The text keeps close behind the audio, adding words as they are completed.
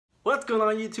What's going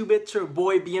on YouTube? It's your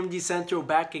boy BMG Central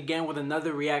back again with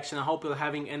another reaction. I hope you're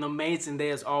having an amazing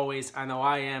day as always. I know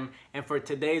I am. And for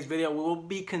today's video, we will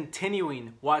be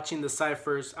continuing watching the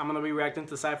Cyphers. I'm going to be reacting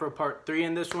to Cypher part 3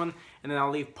 in this one. And then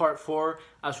I'll leave part 4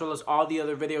 as well as all the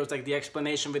other videos like the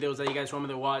explanation videos that you guys want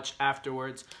me to watch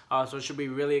afterwards. So it should be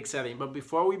really exciting. But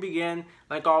before we begin,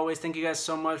 like always, thank you guys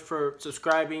so much for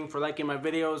subscribing, for liking my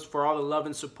videos, for all the love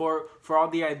and support, for all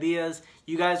the ideas.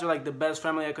 You guys are like the best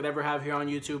family I could ever have here on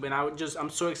YouTube, and I'm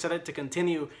so excited to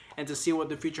continue and to see what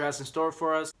the future has in store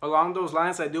for us. Along those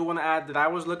lines, I do want to add that I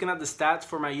was looking at the stats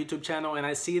for my YouTube channel, and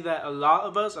I see that a lot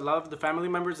of the family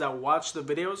members that watch the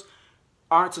videos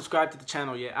aren't subscribed to the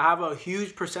channel yet. I have a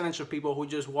huge percentage of people who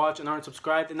just watch and aren't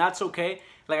subscribed, and that's okay.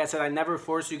 Like I said, I never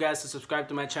force you guys to subscribe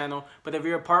to my channel, but if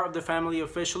you're a part of the family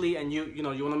officially and you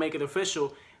want to make it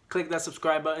official, click that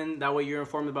subscribe button. That way you're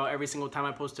informed about every single time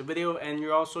I post a video, and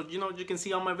you're also, you can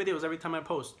see all my videos every time I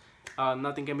post.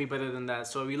 Nothing can be better than that.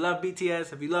 So if you love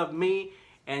BTS, if you love me,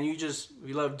 and if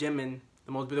you love Jimin,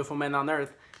 the most beautiful man on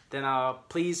earth, then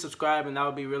please subscribe, and that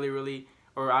would be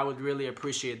I would really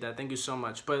appreciate that. Thank you so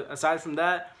much. But aside from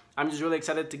that, I'm just really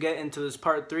excited to get into this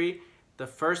part 3. The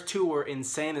first two were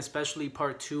insane, especially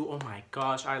part 2. Oh my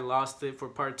gosh, I lost it for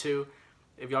part 2.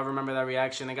 If y'all remember that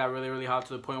reaction, it got really hot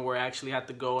to the point where I actually had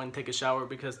to go and take a shower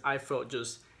because I felt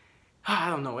I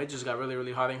don't know, it just got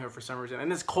really hot in here for some reason.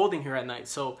 And it's cold in here at night,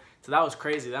 so that was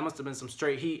crazy. That must have been some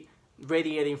straight heat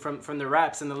radiating from the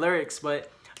raps and the lyrics.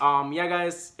 But yeah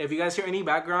guys, if you guys hear any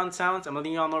background sounds, I'm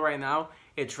letting y'all know right now,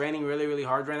 it's raining really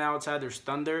hard right now outside. There's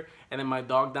thunder, and then my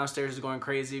dog downstairs is going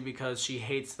crazy because she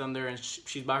hates thunder, and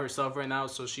she's by herself right now,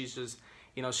 so she's just,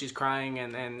 she's crying.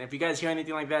 And if you guys hear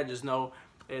anything like that, just know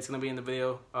it's gonna be in the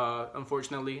video.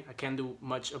 Unfortunately, I can't do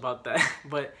much about that.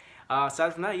 But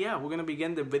aside from that, yeah, we're gonna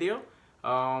begin the video.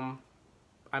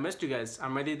 I missed you guys.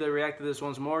 I'm ready to react to this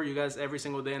once more. You guys every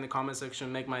single day in the comment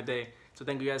section make my day. So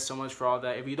thank you guys so much for all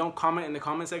that. If you don't comment in the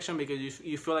comment section because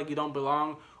you feel like you don't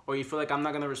belong, or you feel like I'm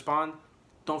not gonna respond,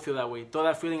 don't feel that way. Throw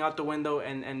that feeling out the window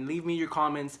and leave me your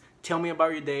comments. Tell me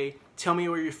about your day. Tell me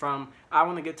where you're from. I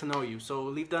want to get to know you. So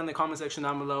leave that in the comment section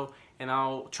down below, and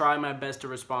I'll try my best to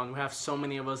respond. We have so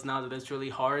many of us now that it's really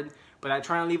hard, but I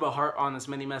try and leave a heart on as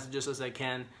many messages as I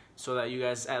can so that you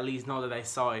guys at least know that I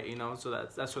saw it, so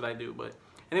that's what I do. But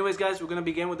anyways, guys, we're going to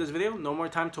begin with this video. No more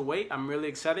time to wait. I'm really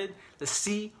excited to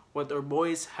see what our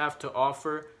boys have to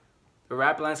offer. The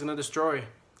rap line's going to destroy.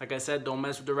 Like I said, don't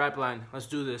mess with the rap line. Let's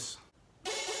do this.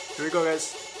 Here we go,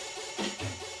 guys.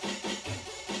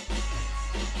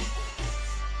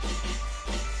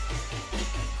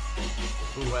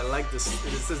 Ooh, I like this.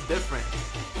 This is different.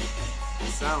 The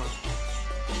sound.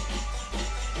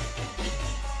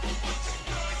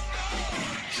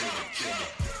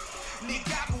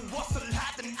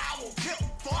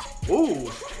 Ooh.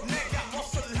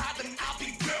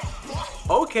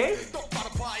 Okay.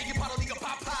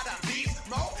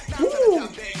 Ooh.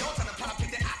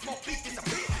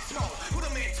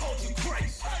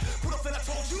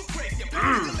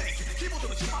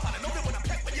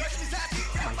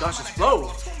 Oh my gosh, it's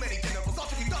flow.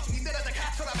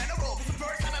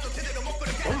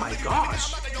 Oh my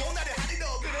gosh.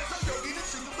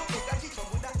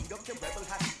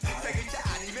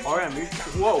 R&B.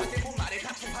 Whoa.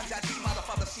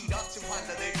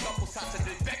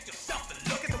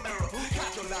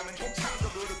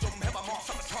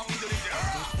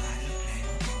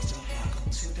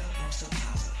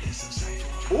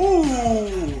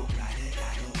 Ooh.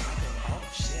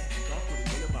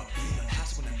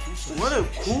 What a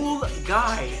cool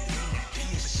guy.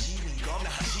 Oh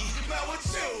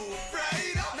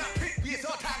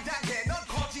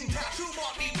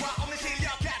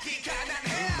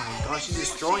my gosh, he's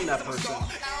destroying that person.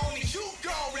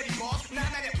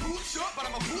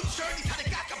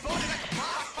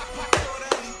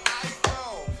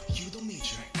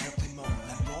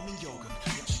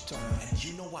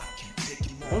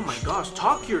 Oh my gosh,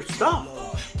 talk your stuff.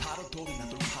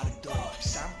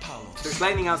 There's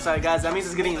lightning outside, guys. That means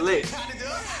it's getting lit.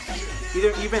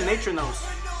 Even nature knows.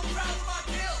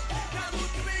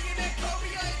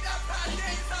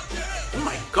 Oh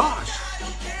my gosh.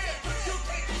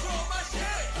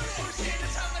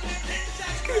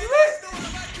 It's getting lit.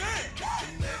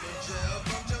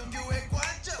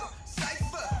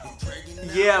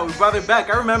 Yeah, we brought it back.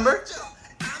 I remember.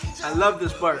 I love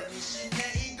this part.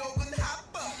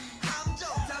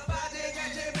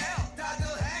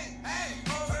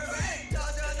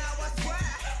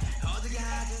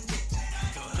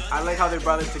 I like how they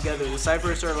brought it together. The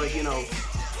Cyphers are like,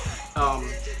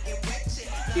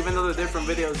 Even though they're different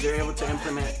videos, they're able to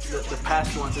implement the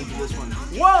past ones into this one.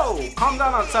 Whoa! Calm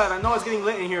down outside. I know it's getting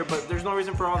lit in here, but there's no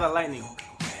reason for all that lightning.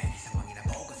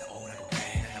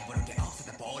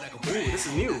 Ooh, this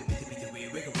is new.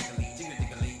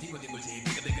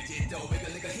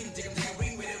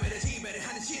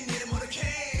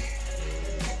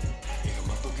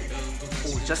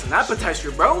 Ooh, just an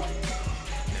appetizer, bro.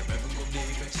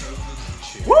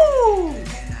 Woo!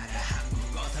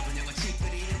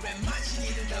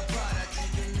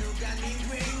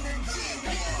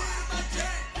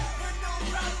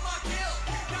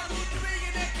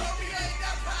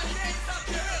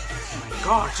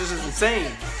 Gosh, this is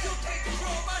insane.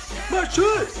 My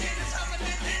shit.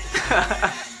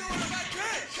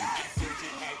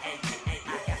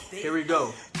 Here we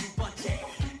go.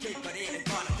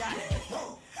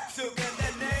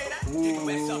 Ooh.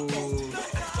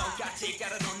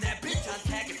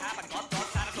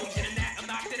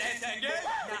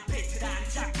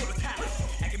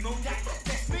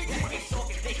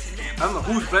 I don't know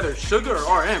who's better, Sugar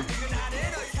or RM.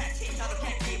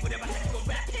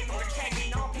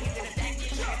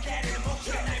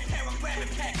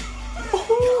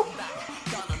 Ooh.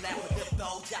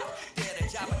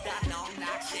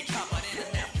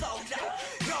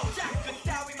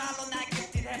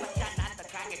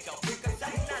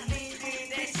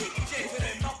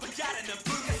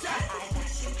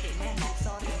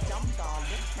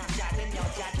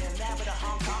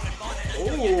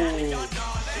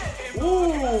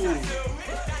 Ooh.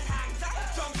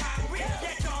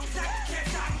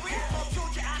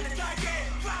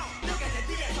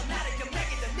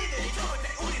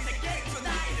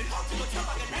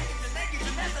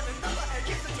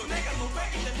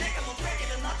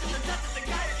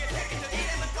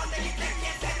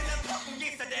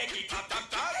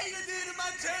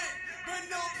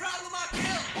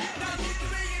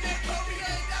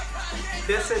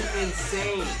 This is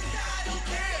insane.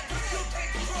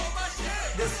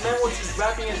 This man was just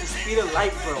rapping at the speed of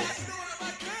light, bro.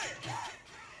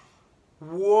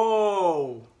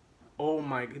 Whoa. Oh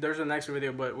my, there's an extra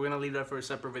video, but we're gonna leave that for a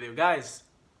separate video. Guys,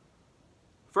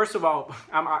 first of all,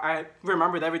 I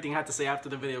remembered everything I had to say after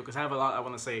the video because I have a lot I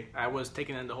want to say. I was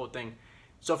taking in the whole thing.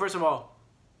 So first of all,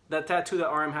 that tattoo that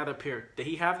RM had up here, did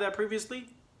he have that previously?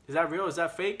 Is that real? Is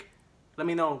that fake? Let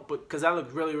me know, because that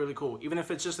looked really, really cool. Even if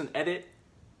it's just an edit,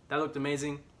 that looked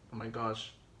amazing. Oh my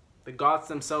gosh. The goths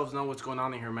themselves know what's going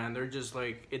on in here, man. They're just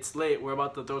like, it's lit. We're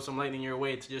about to throw some lightning your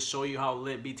way to just show you how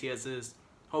lit BTS is.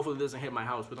 Hopefully it doesn't hit my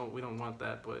house. We don't want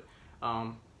that. But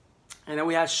and then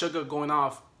we had Sugar going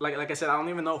off. Like I said, I don't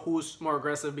even know who's more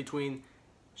aggressive between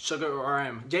Sugar or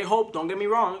RM. J-Hope, don't get me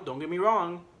wrong. Don't get me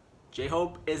wrong.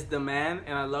 J-Hope is the man,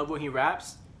 and I love when he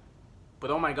raps.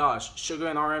 But oh my gosh, Sugar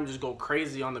and RM just go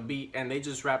crazy on the beat, and they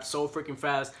just rap so freaking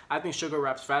fast. I think Sugar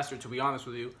raps faster, to be honest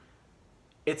with you.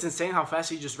 It's insane how fast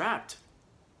he just rapped.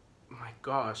 Oh my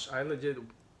gosh, I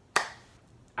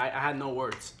had no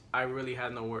words. I really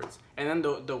had no words. And then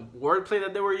the wordplay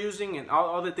that they were using and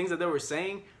all the things that they were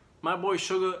saying, my boy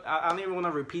Sugar, I don't even want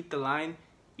to repeat the line,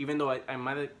 even though I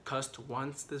might have cussed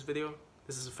once this video.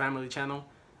 This is a family channel.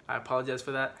 I apologize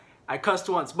for that. I cussed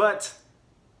once, but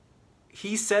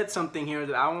he said something here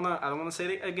that I don't want to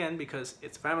say it again because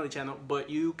it's a family channel,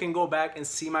 but you can go back and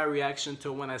see my reaction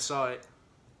to when I saw it.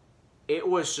 It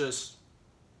was just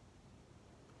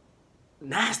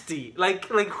nasty. Like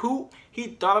who, he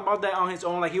thought about that on his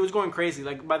own. Like he was going crazy.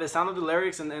 Like by the sound of the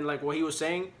lyrics and like what he was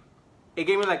saying, it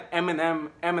gave me like Eminem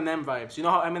vibes. You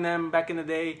know how Eminem back in the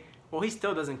day, well, he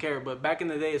still doesn't care, but back in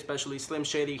the day, especially Slim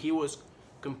Shady, he was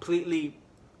completely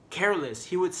careless.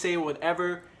 He would say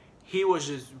whatever. He was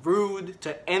just rude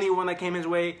to anyone that came his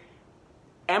way.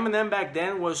 Eminem back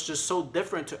then was just so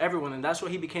different to everyone, and that's why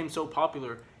he became so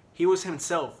popular. He was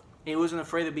himself. He wasn't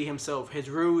afraid to be himself. His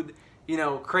rude, you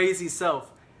know, crazy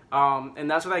self. And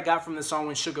that's what I got from the song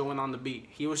when Sugar went on the beat.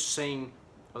 He was saying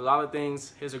a lot of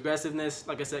things. His aggressiveness,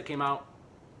 like I said, came out.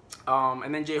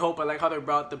 And then J-Hope, I like how they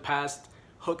brought the past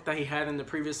hook that he had in the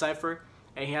previous Cypher.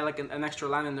 And he had like an extra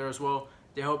line in there as well.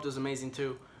 J-Hope does amazing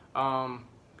too.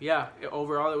 Yeah,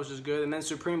 overall it was just good. And then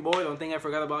Supreme Boy, don't think I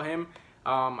forgot about him.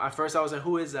 At first I was like,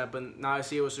 who is that? But now I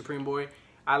see it was Supreme Boy.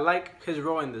 I like his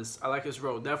role in this. I like his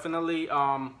role. Definitely,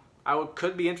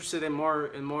 could be interested in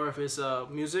more of his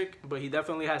music, but he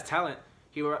definitely has talent.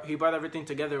 He brought everything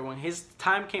together. When his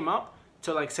time came up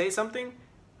to like say something,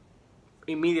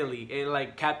 immediately it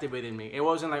like captivated me. It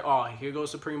wasn't like, oh, here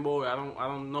goes Supreme Boy. I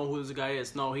don't know who this guy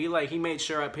is. No, he made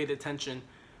sure I paid attention.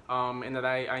 And that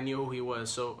I knew who he was.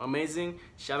 So amazing.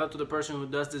 Shout out to the person who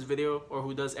does this video, or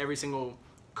who does every single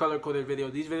color-coded video.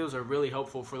 These videos are really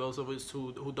helpful for those of us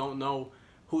who don't know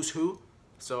who's who.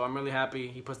 So I'm really happy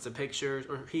he puts the pictures,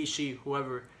 or he, she,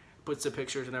 whoever puts the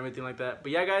pictures and everything like that.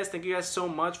 But yeah, guys, thank you guys so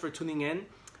much for tuning in.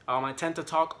 I tend to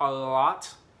talk a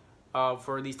lot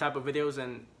for these type of videos,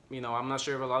 and you know, I'm not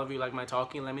sure if a lot of you like my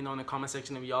talking. Let me know in the comment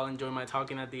section if y'all enjoy my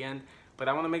talking at the end. But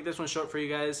I want to make this one short for you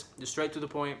guys, just straight to the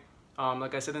point.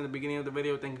 Like I said in the beginning of the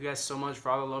video, thank you guys so much for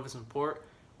all the love and support.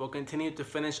 We'll continue to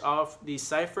finish off these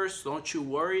ciphers. Don't you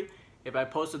worry. If I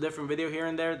post a different video here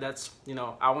and there, that's, you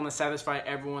know, I want to satisfy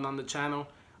everyone on the channel.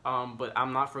 But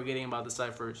I'm not forgetting about the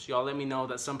ciphers. Y'all let me know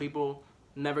that some people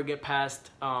never get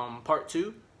past part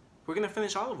 2. We're going to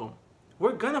finish all of them.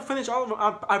 We're going to finish all of them.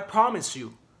 I promise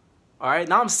you. All right?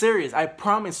 Now I'm serious. I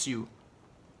promise you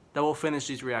that we'll finish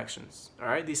these reactions. All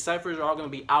right? These ciphers are all going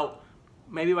to be out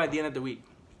maybe by the end of the week.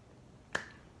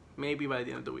 Maybe by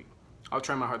the end of the week. I'll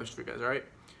try my hardest for you guys, all right?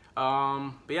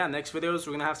 But yeah, next videos,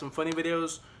 we're going to have some funny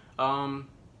videos.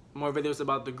 More videos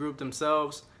about the group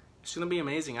themselves. It's going to be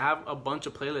amazing. I have a bunch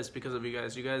of playlists because of you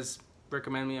guys. You guys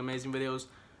recommend me amazing videos.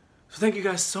 So thank you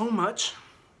guys so much.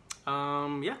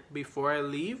 Yeah, before I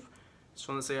leave, just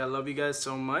want to say I love you guys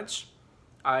so much.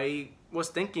 I was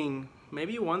thinking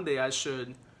maybe one day I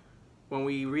should, when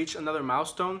we reach another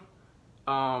milestone,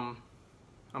 I'm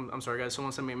sorry guys,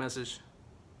 someone sent me a message.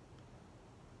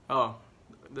 Oh,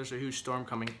 there's a huge storm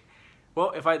coming.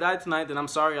 Well, if I die tonight, then I'm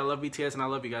sorry. I love BTS and I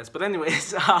love you guys. But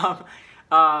anyways,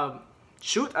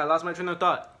 shoot, I lost my train of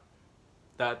thought.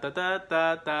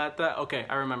 Okay,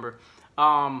 I remember.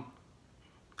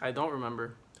 I don't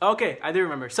remember. Okay, I do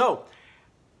remember. So,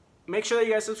 make sure that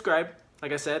you guys subscribe.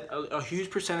 Like I said, a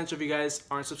huge percentage of you guys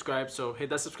aren't subscribed, so hit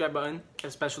that subscribe button,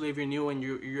 especially if you're new and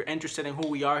you're interested in who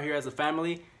we are here as a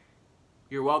family.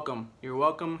 You're welcome. You're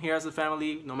welcome here as a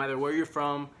family, no matter where you're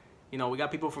from. You know, we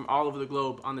got people from all over the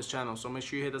globe on this channel, so make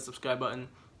sure you hit the subscribe button.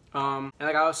 And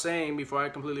like I was saying before I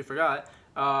completely forgot,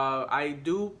 I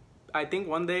think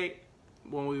one day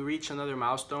when we reach another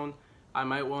milestone, I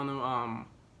might want to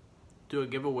do a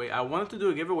giveaway. I wanted to do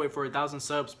a giveaway for 1,000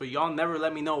 subs, but y'all never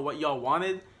let me know what y'all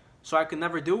wanted, so I could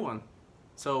never do one.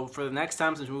 So for the next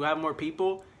time, since we have more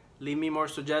people, leave me more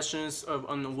suggestions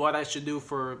on what I should do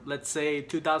for, let's say,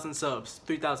 2,000 subs,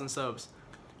 3,000 subs.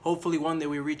 Hopefully one day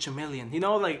we reach 1 million. You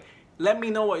know, like, let me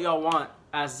know what y'all want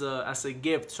as a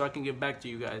gift so I can give back to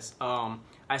you guys.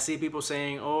 I see people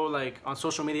saying, oh, like on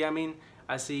social media, I mean,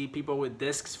 I see people with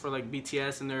discs for like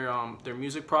BTS and their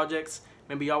music projects.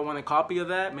 Maybe y'all want a copy of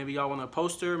that. Maybe y'all want a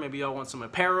poster. Maybe y'all want some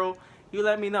apparel. You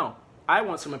let me know. I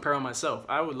want some apparel myself.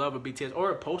 I would love a BTS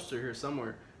or a poster here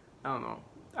somewhere. I don't know.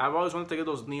 I've always wanted to get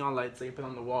those neon lights that you put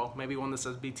on the wall. Maybe one that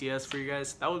says BTS for you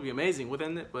guys. That would be amazing,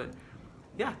 wouldn't it? But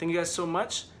yeah, thank you guys so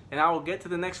much. And I will get to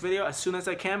the next video as soon as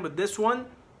I can. But this one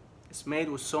is made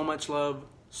with so much love,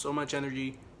 so much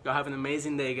energy. Y'all have an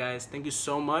amazing day, guys. Thank you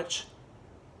so much.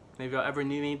 And if y'all ever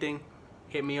need anything,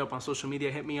 hit me up on social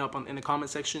media. Hit me up in the comment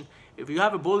section. If you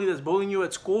have a bully that's bullying you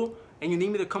at school and you need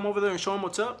me to come over there and show him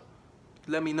what's up,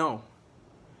 let me know.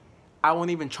 I won't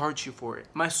even charge you for it.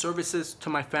 My services to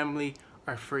my family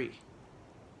are free.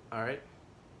 Alright?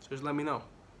 So just let me know.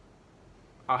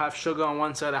 I'll have Sugar on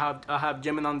one side. I'll have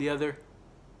Jimin on the other.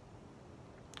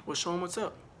 We'll show him what's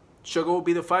up. Sugar will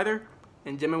be the fighter,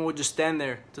 and Jimin will just stand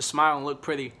there to smile and look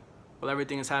pretty while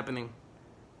everything is happening.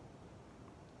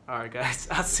 Alright guys,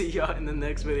 I'll see y'all in the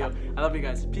next video. I love you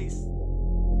guys. Peace.